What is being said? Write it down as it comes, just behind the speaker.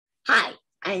Hi,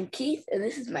 I'm Keith, and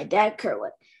this is my dad,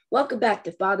 Kerwin. Welcome back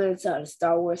to Father and Son, a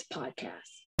Star Wars podcast.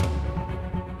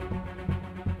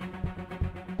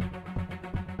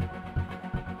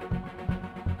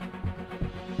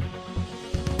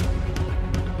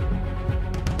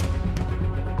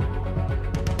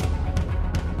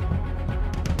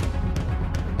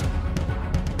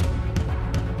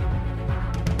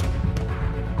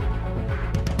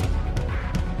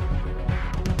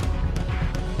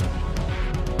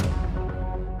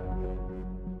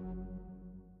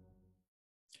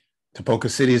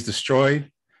 Tipoca City is destroyed.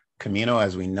 Camino,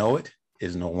 as we know it,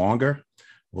 is no longer.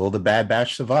 Will the Bad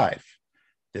Batch survive?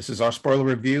 This is our spoiler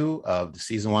review of the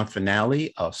season 1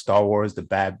 finale of Star Wars: The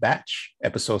Bad Batch,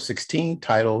 episode 16,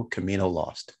 titled Camino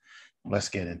Lost. Let's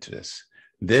get into this.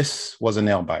 This was a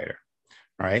nail biter,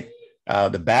 all right?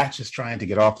 The Batch is trying to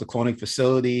get off the cloning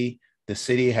facility. The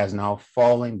city has now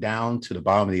fallen down to the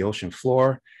bottom of the ocean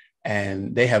floor,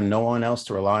 and they have no one else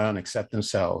to rely on except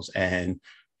themselves. And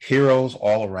heroes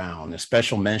all around. A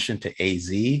special mention to AZ,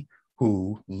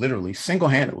 who literally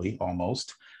single-handedly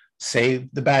almost saved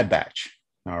the Bad Batch.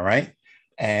 All right.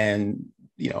 And,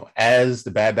 as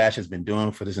the Bad Batch has been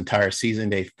doing for this entire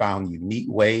season, they found unique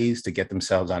ways to get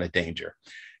themselves out of danger.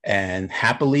 And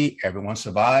happily, everyone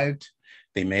survived.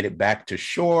 They made it back to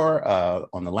shore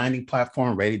on the landing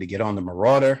platform, ready to get on the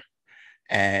Marauder.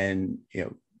 And,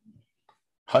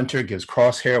 Hunter gives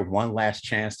Crosshair one last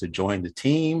chance to join the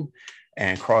team.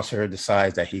 And Crosshair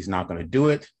decides that he's not going to do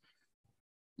it.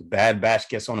 The Bad Batch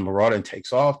gets on the Marauder and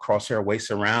takes off. Crosshair waits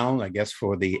around, I guess,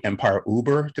 for the Empire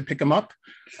Uber to pick him up.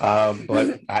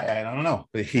 But I don't know.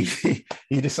 But he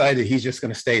decided he's just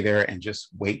going to stay there and just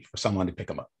wait for someone to pick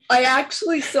him up. I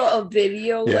actually saw a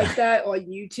video like that on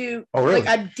YouTube. Oh, really?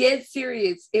 I'm dead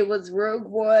serious. It was Rogue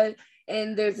One,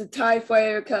 and there's a TIE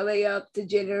fighter coming up to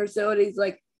Jenner. So he's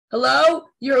like, "Hello,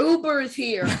 your Uber is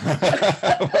here."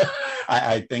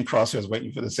 I think Crosshair is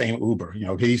waiting for the same Uber.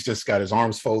 He's just got his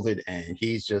arms folded and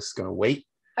he's just going to wait.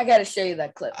 I got to show you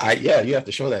that clip. You have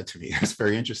to show that to me. That's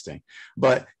very interesting.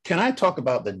 But can I talk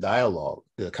about the dialogue,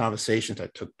 the conversations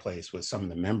that took place with some of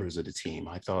the members of the team?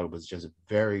 I thought it was just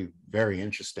very, very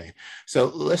interesting. So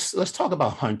let's talk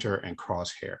about Hunter and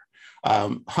Crosshair.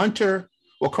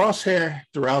 Crosshair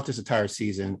throughout this entire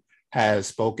season has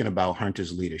spoken about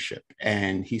Hunter's leadership.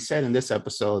 And he said in this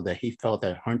episode that he felt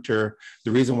that Hunter,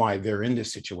 the reason why they're in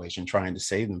this situation trying to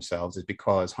save themselves is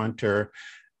because Hunter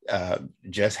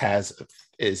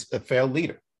is a failed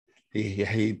leader.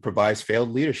 He provides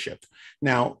failed leadership.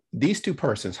 Now, these two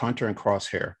persons, Hunter and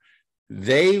Crosshair,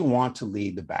 they want to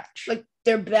lead the Batch. Like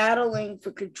they're battling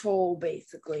for control,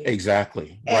 basically.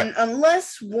 Exactly. And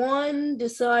unless one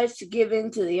decides to give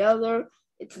in to the other,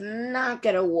 it's not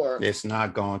going to work. It's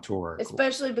not going to work.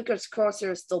 Especially because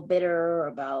Crosshair is still bitter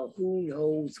about who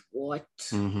knows what.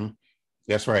 Mm-hmm.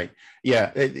 That's right. Yeah.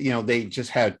 They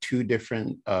just had two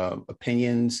different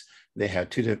opinions. They had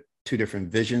two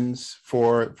different visions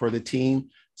for the team.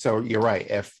 So you're right.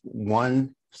 If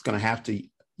one is going to have to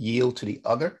yield to the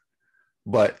other,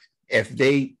 but if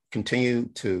they continue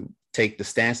to take the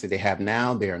stance that they have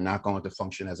now, they are not going to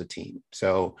function as a team.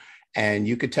 So, and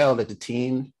you could tell that the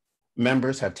team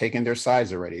members have taken their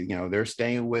sides already. They're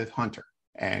staying with Hunter,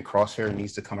 and Crosshair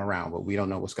needs to come around, but we don't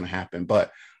know what's going to happen.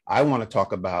 But I want to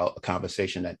talk about a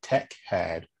conversation that Tech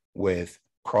had with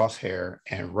Crosshair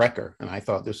and Wrecker, and I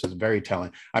thought this was very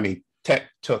telling. I mean, Tech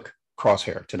took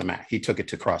Crosshair to the mat. He took it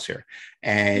to Crosshair,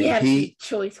 and he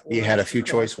had a few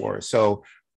choice words. So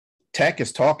Tech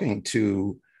is talking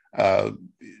to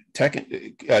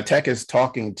Tech is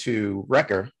talking to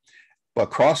Wrecker, but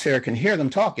Crosshair can hear them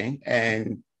talking,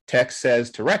 and Tech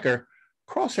says to Wrecker,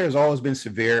 Crosshair has always been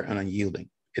severe and unyielding.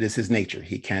 It is his nature.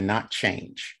 He cannot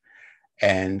change.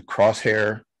 And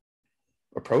Crosshair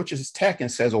approaches Tech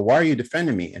and says, well, why are you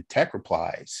defending me? And Tech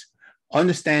replies,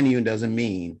 understanding you doesn't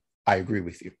mean I agree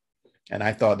with you. And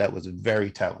I thought that was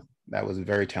very telling. That was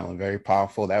very telling, very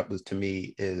powerful. That was, to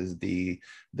me, is the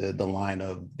line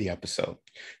of the episode.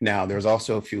 Now, there's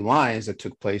also a few lines that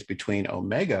took place between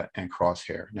Omega and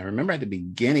Crosshair. Now, remember at the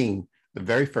beginning, the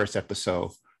very first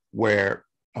episode, where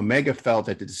Omega felt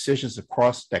that the decisions that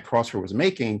Crosshair was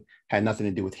making had nothing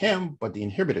to do with him, but the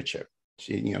inhibitor chip.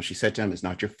 She said to him, it's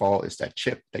not your fault, it's that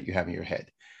chip that you have in your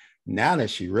head. Now that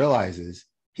she realizes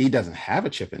he doesn't have a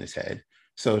chip in his head,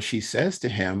 so she says to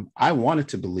him, I wanted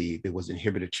to believe it was the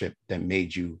inhibitor chip that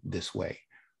made you this way,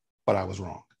 but I was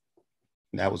wrong.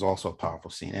 And that was also a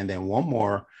powerful scene. And then one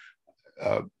more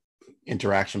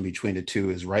interaction between the two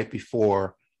is right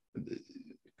before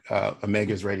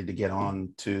Omega is ready to get on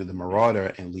to the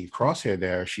Marauder and leave Crosshair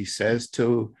there. She says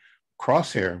to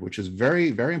Crosshair, which is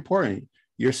very, very important,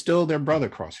 you're still their brother,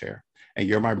 Crosshair. and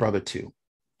you're my brother too.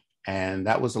 And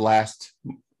that was the last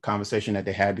conversation that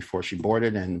they had before she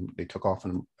boarded, and they took off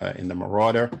in the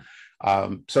Marauder.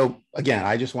 So again,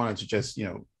 I just wanted to just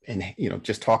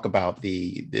just talk about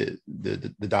the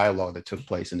dialogue that took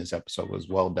place in this episode. Was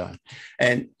well done.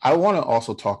 And I want to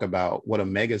also talk about what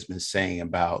Omega's been saying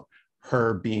about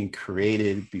her being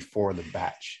created before the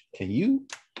batch. Can you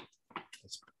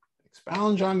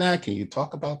expound on that? Can you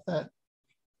talk about that?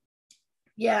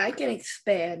 Yeah, I can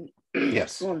expand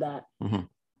yes. on that. Mm-hmm.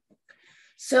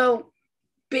 So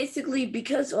basically,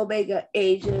 because Omega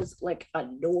ages like a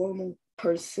normal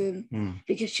person,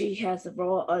 because she has the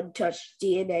raw, untouched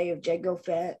DNA of Jango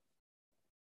Fett,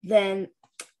 then,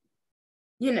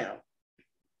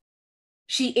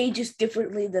 she ages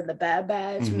differently than the Bad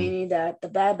Batch, meaning that the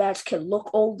Bad Batch can look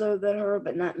older than her,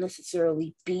 but not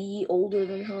necessarily be older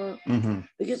than her,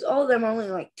 because all of them are only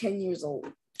like 10 years old.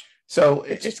 So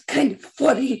it's just kind of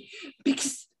funny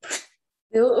because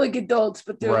they look like adults,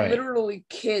 but they're right. literally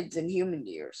kids in human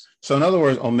years. So in other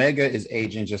words, Omega is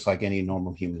aging just like any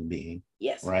normal human being.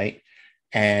 Yes. Right.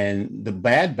 And the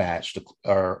Bad Batch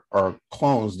are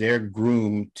clones. They're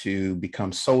groomed to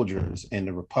become soldiers in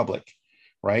the Republic.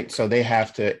 Right. So they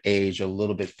have to age a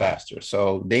little bit faster.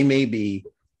 So they may be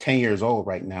 10 years old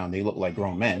right now and they look like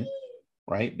grown men.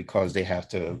 Right. Because they have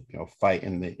to, fight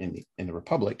in the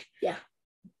Republic. Yeah.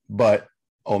 But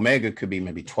Omega could be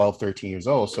maybe 12, 13 years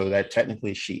old. So that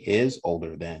technically she is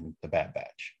older than the Bad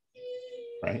Batch.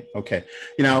 Right. Okay.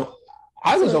 They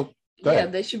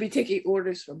should be taking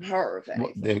orders from her.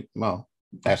 Well,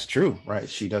 that's true. Right.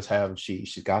 She does have,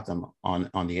 she's got them on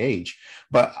the age.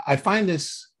 But I find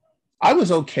I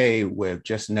was okay with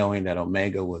just knowing that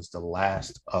Omega was the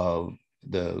last of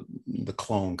the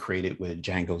clone created with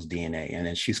Jango's DNA. And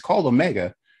then she's called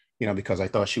Omega, because I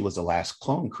thought she was the last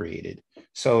clone created.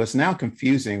 So it's now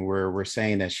confusing where we're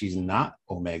saying that she's not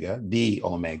Omega, the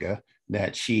Omega,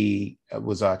 that she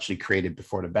was actually created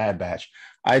before the Bad Batch.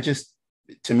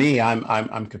 To me,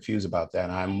 I'm confused about that.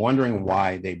 And I'm wondering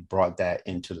why they brought that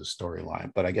into the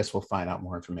storyline. But I guess we'll find out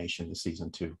more information in season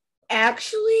 2.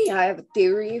 Actually, I have a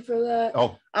theory for that.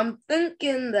 Oh. I'm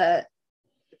thinking that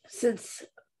since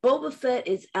Boba Fett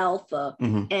is Alpha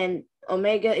and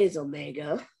Omega is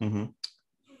Omega,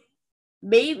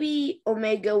 maybe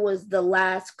Omega was the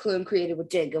last clone created with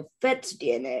Jango Fett's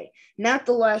DNA, not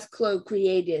the last clone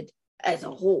created as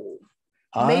a whole.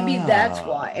 Maybe that's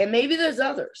why. And maybe there's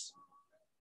others.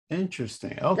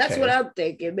 Interesting. Okay. That's what I'm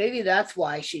thinking. Maybe that's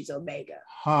why she's Omega.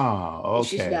 Okay.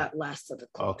 She's not last of the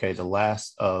clone. Okay, the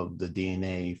last of the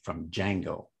DNA from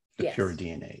Jango, the yes. pure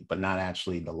DNA, but not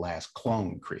actually the last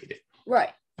clone created.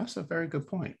 Right. That's a very good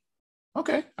point.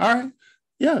 Okay. All right.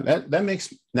 Yeah, that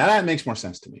makes more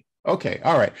sense to me. Okay.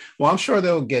 All right. Well, I'm sure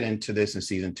they'll get into this in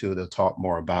season 2. They'll talk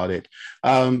more about it.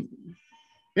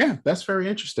 Yeah, that's very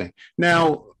interesting.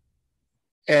 Now,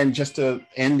 and just to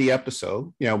end the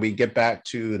episode, we get back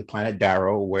to the planet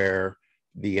Darrow, where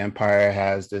the Empire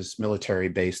has this military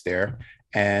base there.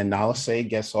 And Nala Se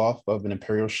gets off of an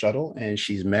Imperial shuttle, and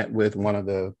she's met with one of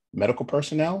the medical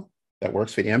personnel that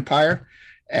works for the Empire.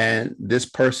 And this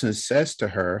person says to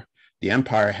her, the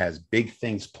Empire has big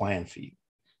things planned for you.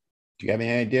 Do you have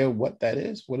any idea what that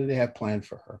is? What do they have planned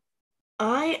for her?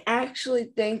 I actually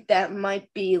think that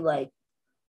might be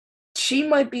she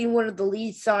might be one of the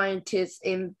lead scientists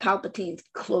in Palpatine's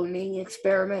cloning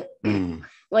experiment.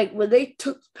 Like when they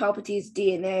took Palpatine's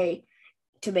DNA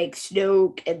to make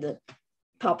Snoke and the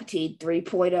Palpatine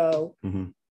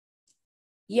 3.0.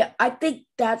 Yeah, I think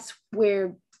that's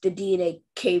where the DNA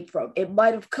came from. It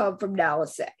might have come from Nala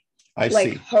Se. I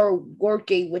see. Her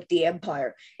working with the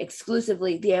Empire,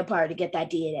 exclusively the Empire, to get that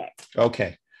DNA.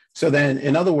 Okay. So then,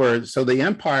 in other words, so the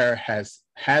Empire has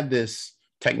had this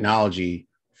technology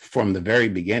from the very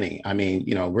beginning. I mean,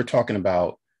 we're talking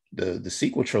about the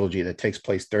sequel trilogy that takes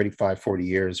place 35, 40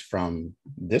 years from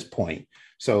this point.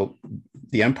 So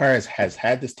the Empire has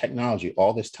had this technology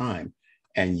all this time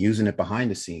and using it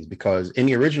behind the scenes, because in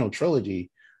the original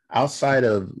trilogy, outside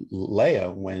of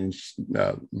Leia, when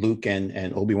Luke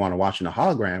and Obi-Wan are watching the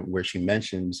hologram, where she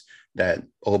mentions that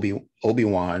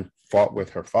Obi-Wan fought with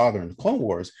her father in the Clone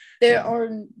Wars, there's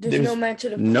no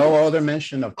mention of no other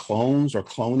mention of clones or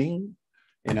cloning.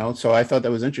 So I thought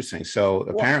that was interesting. So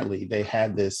apparently they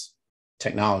had this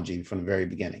technology from the very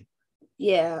beginning.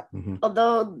 Yeah.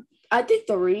 Although I think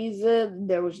the reason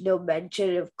there was no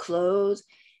mention of clones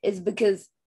is because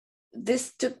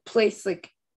this took place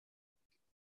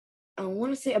I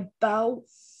want to say about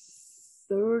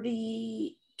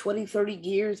 30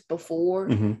 years before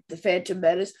the Phantom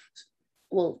Menace.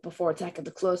 Well, before Attack of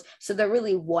the Clones. So there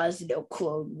really was no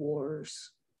Clone Wars.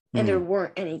 And there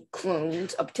weren't any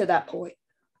clones up to that point.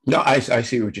 No, I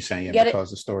see what you're saying. Yeah, Get because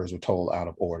the stories were told out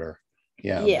of order.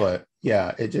 Yeah, but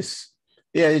yeah,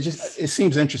 it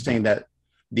seems interesting that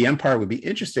the Empire would be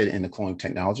interested in the clone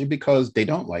technology because they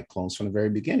don't like clones from the very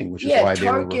beginning, which is why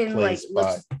they were replaced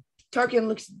by. Tarkin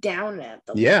looks down at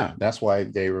them. Yeah, that's why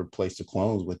they replaced the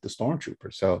clones with the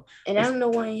stormtroopers. So, and I don't know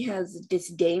why he has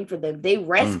disdain for them. They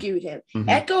rescued him. Mm-hmm.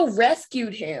 Echo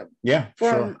rescued him. Yeah,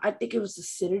 from I think it was the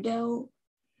Citadel.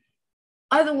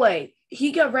 Either way,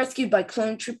 he got rescued by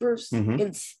clone troopers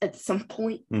at some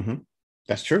point. Mm-hmm.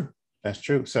 That's true. That's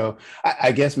true. So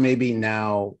I guess maybe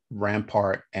now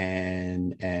Rampart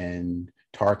and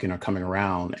Tarkin are coming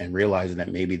around and realizing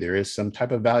that maybe there is some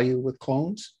type of value with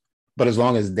clones, but as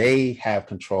long as they have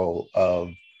control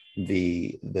of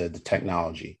the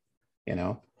technology,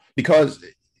 because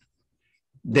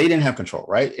they didn't have control,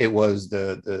 right? It was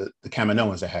the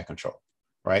Kaminoans that had control,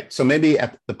 right? So maybe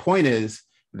the point is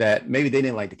that maybe they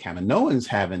didn't like the Kaminoans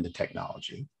having the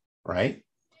technology, right?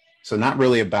 So not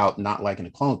really about not liking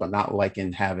the clones, but not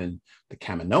liking having the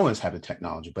Kaminoans have the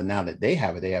technology. But now that they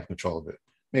have it, they have control of it.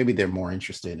 Maybe they're more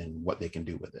interested in what they can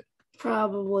do with it.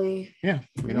 Probably. Yeah.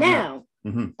 Now,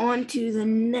 on to the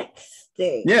next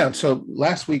thing. Yeah. So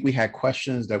last week we had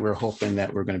questions that we're hoping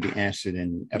that we're going to be answered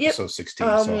in episode 16.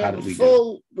 So how did we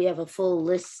do? We have a full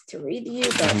list to read to you,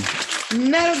 but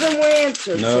none of them were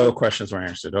answered. No questions were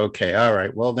answered. Okay. All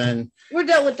right. Well, then we're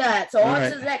done with that. So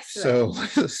on to the next thing. So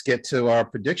let's get to our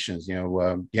predictions. Do you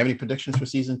have any predictions for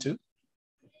season 2?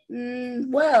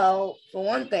 Well, for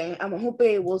one thing, I'm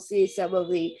hoping we'll see some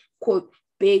of the quote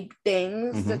big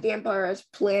things that the Empire has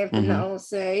planned for Nala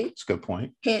Se. That's a good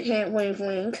point. Hint, hint, wink,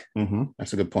 wink.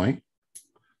 That's a good point.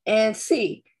 And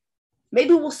see,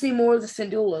 maybe we'll see more of the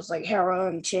Syndulas like Hera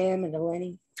and Cham and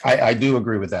Eleni. I do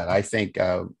agree with that. I think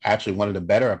actually one of the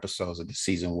better episodes of the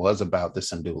season was about the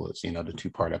Syndulas, the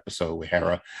 2-part episode with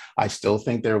Hera. I still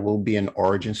think there will be an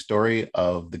origin story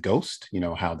of the Ghost,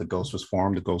 how the Ghost was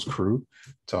formed, the Ghost crew.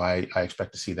 So I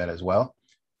expect to see that as well.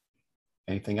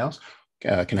 Anything else?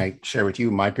 Can I share with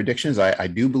you my predictions? I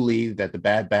do believe that the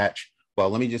Bad Batch,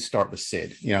 well, let me just start with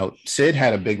Sid. Sid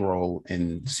had a big role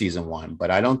in season 1,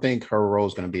 but I don't think her role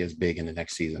is going to be as big in the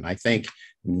next season. I think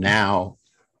now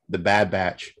the Bad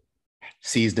Batch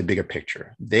sees the bigger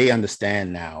picture. They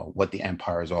understand now what the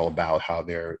Empire is all about, how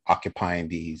they're occupying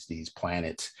these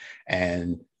planets,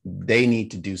 and they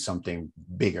need to do something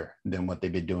bigger than what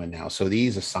they've been doing now. So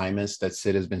these assignments that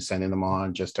Sid has been sending them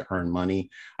on just to earn money,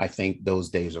 I think those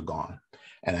days are gone.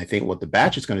 And I think what the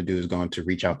Batch is going to do is going to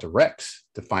reach out to Rex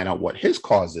to find out what his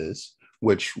cause is,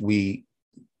 which we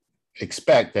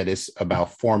expect that is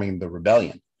about forming the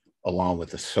rebellion, along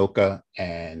with Ahsoka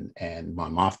and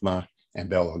Mon Mothma and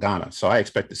Bail Organa. So I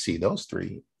expect to see those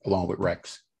 3 along with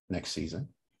Rex next season.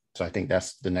 So I think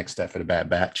that's the next step for the Bad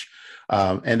Batch.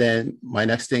 And then my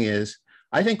next thing is,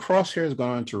 I think Crosshair is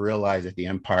going to realize that the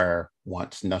Empire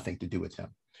wants nothing to do with him.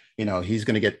 He's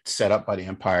going to get set up by the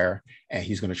Empire and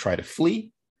he's going to try to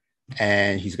flee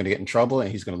and he's going to get in trouble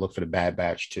and he's going to look for the Bad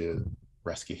Batch to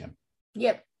rescue him.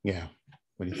 Yep. Yeah.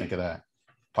 What do you think of that?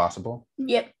 Possible?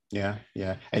 Yep. Yeah.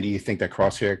 And do you think that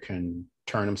Crosshair can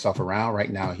turn himself around?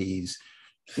 Right now, he's,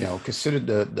 considered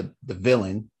the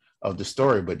villain of the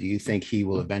story, but do you think he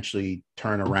will eventually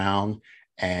turn around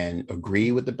and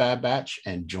agree with the Bad Batch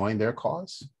and join their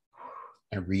cause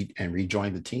and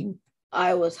rejoin the team?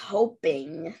 I was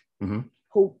hoping.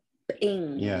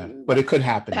 Hoping. Yeah, but it could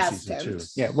happen in season 2.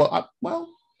 Yeah. Well,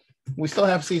 we still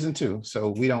have season 2, so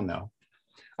we don't know.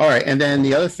 All right, and then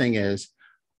the other thing is,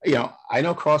 I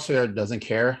know Crosshair doesn't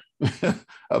care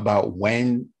about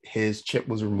when his chip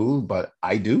was removed, but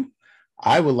I do.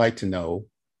 I would like to know,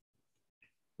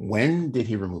 when did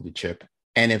he remove the chip?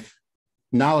 And if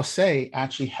Nala Se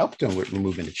actually helped him with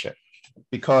removing the chip,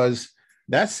 because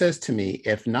that says to me,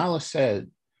 if Nala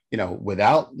said,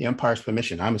 without the Empire's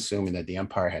permission, I'm assuming that the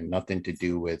Empire had nothing to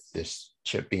do with this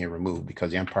chip being removed,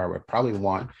 because the Empire would probably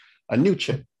want a new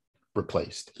chip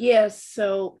replaced. Yes,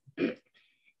 so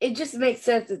it just makes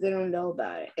sense that they don't know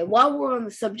about it. And while we're on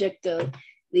the subject of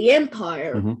the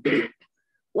Empire,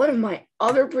 one of my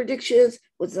other predictions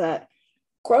was that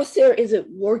Crosshair isn't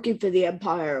working for the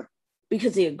Empire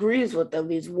because he agrees with them.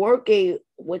 He's working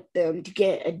with them to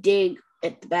get a dig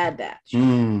at the Bad Batch.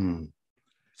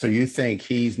 So you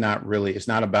think it's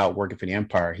not about working for the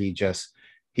Empire.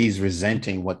 He's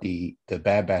resenting what the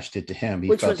Bad Batch did to him.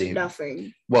 Which was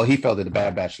nothing. Well, he felt that the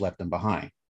Bad Batch left him behind.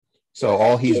 So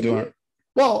all he's doing,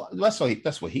 well, that's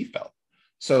what he felt.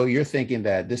 So you're thinking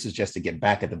that this is just to get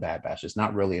back at the Bad Batch. It's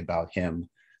not really about him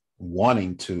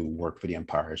wanting to work for the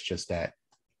Empire. It's just that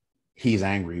he's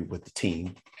angry with the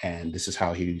team, and this is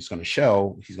how he's going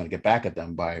to get back at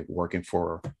them by working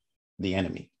for the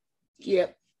enemy.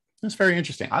 Yep. That's very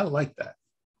interesting. I like that.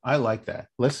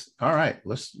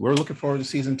 We're looking forward to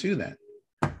season 2 then.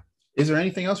 Is there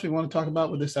anything else we want to talk about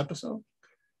with this episode?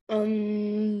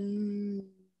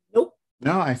 Nope.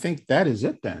 No, I think that is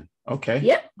it then. Okay.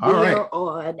 Yep. All right. We are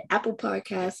on Apple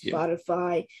Podcasts,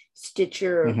 Spotify,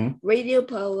 Stitcher, Radio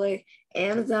Public,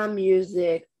 Amazon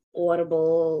Music,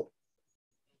 Audible,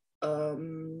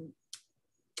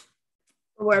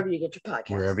 wherever you get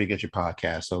your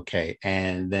podcast. Okay.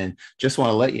 And then just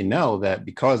want to let you know that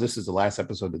because this is the last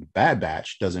episode of the Bad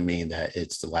Batch doesn't mean that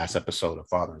it's the last episode of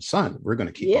Father and Son. We're going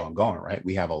to keep on going, right?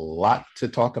 We have a lot to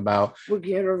talk about. We're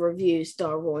going to review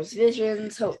Star Wars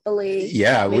Visions, hopefully.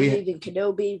 Yeah. Maybe even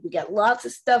Kenobi. We got lots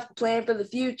of stuff planned for the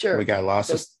future. We got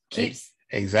lots of keep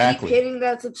hitting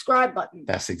that subscribe button.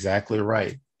 That's exactly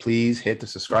right. Please hit the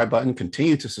subscribe button.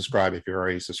 Continue to subscribe if you're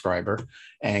already a subscriber,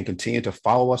 and continue to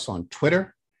follow us on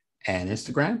Twitter and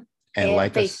Instagram, and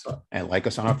like Facebook. Like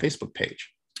us on our Facebook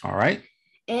page. All right.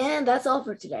 And that's all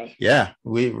for today. Yeah,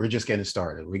 we're just getting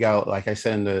started. We got, like I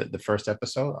said in the first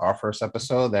episode, our first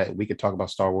episode, that we could talk about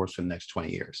Star Wars for the next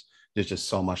 20 years. There's just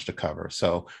so much to cover.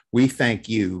 So we thank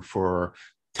you for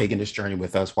taking this journey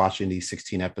with us, watching these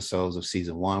 16 episodes of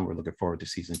season 1. We're looking forward to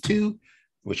season 2,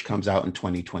 which comes out in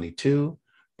 2022.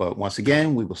 But once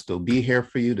again, we will still be here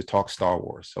for you to talk Star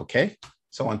Wars. Okay.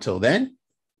 So until then,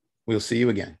 we'll see you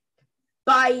again.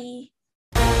 Bye.